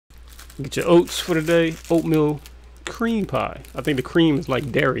Get your oats for the day. Oatmeal cream pie. I think the cream is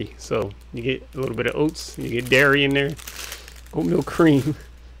like dairy, so you get a little bit of oats, you get dairy in there. Oatmeal cream.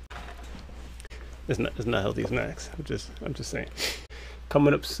 It's not healthy snacks. I'm just saying.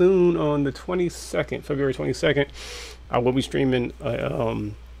 Coming up soon on the 22nd, February 22nd, I will be streaming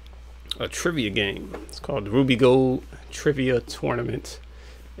a trivia game. It's called the Ruby Gold Trivia Tournament,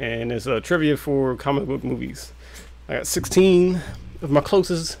 and it's a trivia for comic book movies. I got 16 of my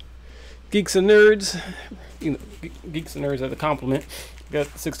closest geeks and nerds. You know, geeks and nerds as a compliment. Got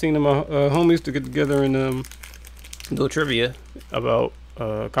 16 of my homies to get together and do a trivia about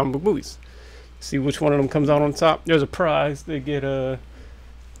comic book movies. See which one of them comes out on top. There's a prize. They get a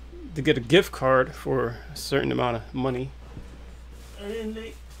gift card for a certain amount of money, and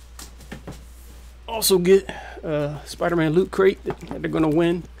they also get a Spider-Man loot crate that they're gonna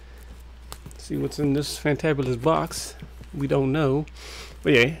win. See what's in this fantabulous box. We don't know,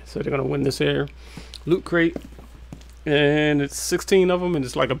 but yeah. So they're gonna win this here loot crate, and it's 16 of them, and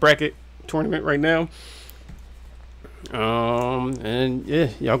it's like a bracket tournament right now. And yeah,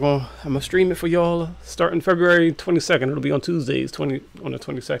 I'm gonna stream it for y'all starting February 22nd. It'll be on Tuesdays, on the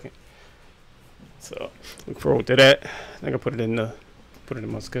 22nd. So look forward to that. I think I put it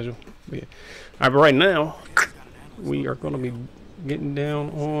in my schedule. But yeah. All right, but right now we are gonna be getting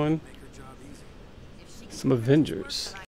down on some Avengers.